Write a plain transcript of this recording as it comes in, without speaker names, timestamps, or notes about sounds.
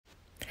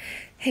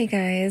Hey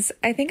guys,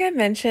 I think I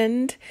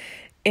mentioned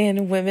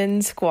in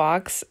Women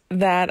Squawks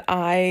that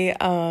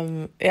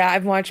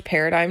I've watched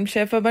Paradigm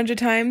Shift a bunch of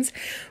times,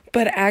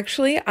 but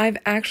I've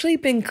actually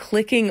been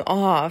clicking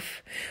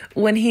off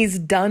when he's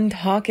done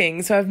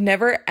talking. So I've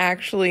never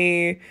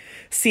actually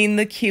seen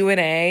the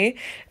Q&A,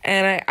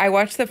 and I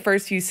watched the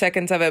first few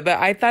seconds of it, but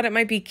I thought it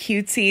might be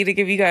cutesy to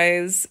give you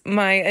guys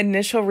my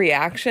initial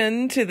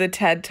reaction to the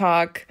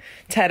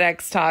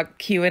TEDx Talk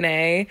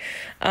Q&A.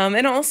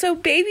 And also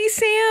Baby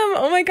Sam.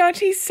 Oh my gosh,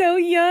 he's so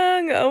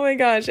young. Oh my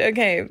gosh.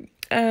 Okay.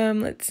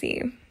 Let's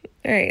see.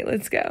 All right,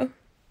 let's go.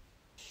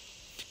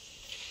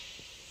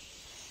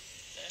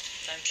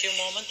 Thank you,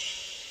 moment.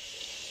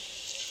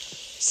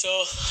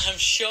 So I'm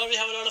sure we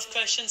have a lot of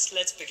questions.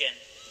 Let's begin.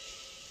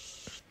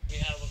 We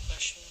have a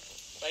question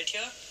right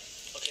here.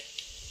 Okay.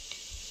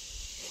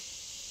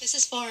 This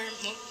is for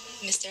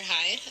Mr.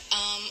 Hyde.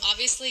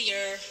 Obviously,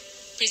 your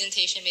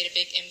presentation made a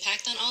big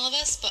impact on all of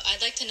us, but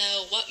I'd like to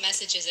know what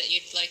messages that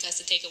you'd like us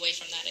to take away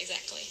from that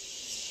exactly.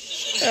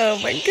 Oh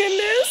my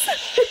goodness.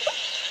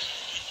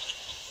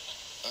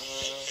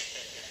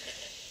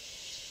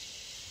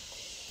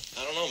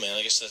 I don't know, man.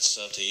 I guess that's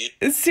up to you.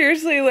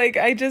 Seriously, like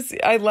I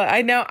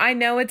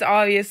know it's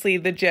obviously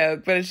the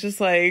joke, but it's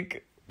just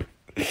like,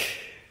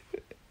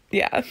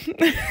 yeah.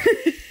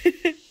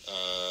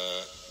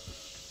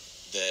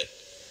 That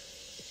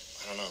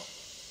I don't know.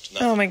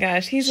 Oh my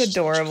gosh, he's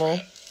adorable.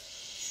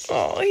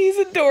 Oh, he's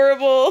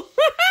adorable.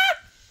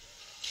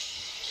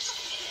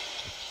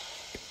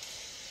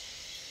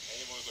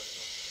 Any more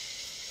questions?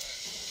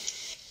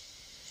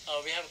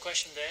 We have a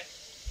question there.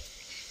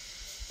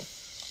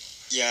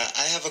 Yeah,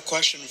 I have a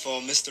question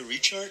for Mr.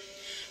 Richard.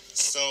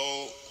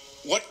 So,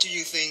 what do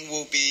you think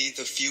will be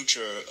the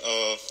future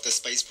of the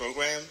space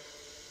program?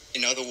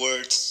 In other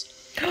words,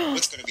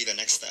 what's going to be the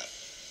next step?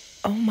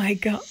 Oh my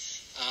god.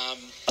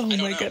 Oh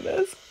my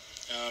goodness.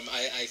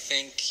 I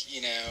think,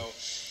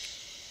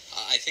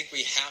 I think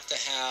we have to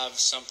have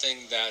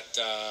something that,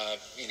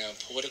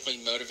 politically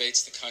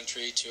motivates the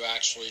country to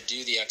actually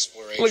do the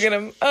exploration. Look at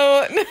him.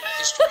 Oh, no.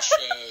 History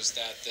shows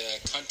that the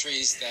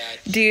countries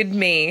that Dude,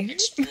 me.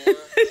 explore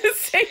The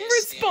same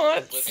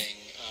response. living,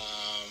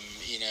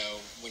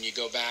 when you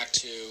go back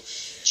to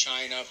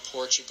China,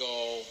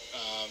 Portugal,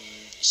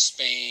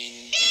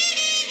 Spain.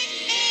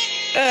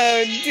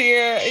 Oh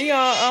dear.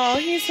 Yeah, oh,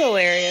 he's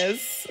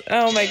hilarious.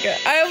 Oh my god.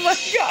 Oh my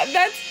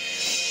god.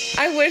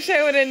 I wish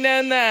I would have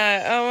known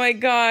that. Oh my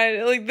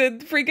god. Like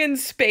the freaking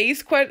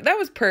space question. That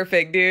was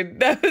perfect, dude.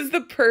 That was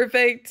the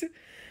perfect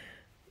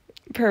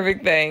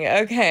thing.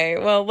 Okay.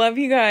 Well, love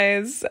you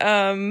guys.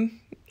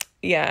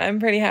 Yeah, I'm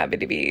pretty happy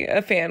to be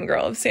a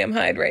fangirl of Sam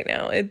Hyde right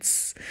now.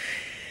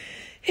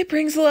 It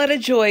brings a lot of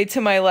joy to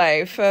my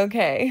life.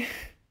 Okay.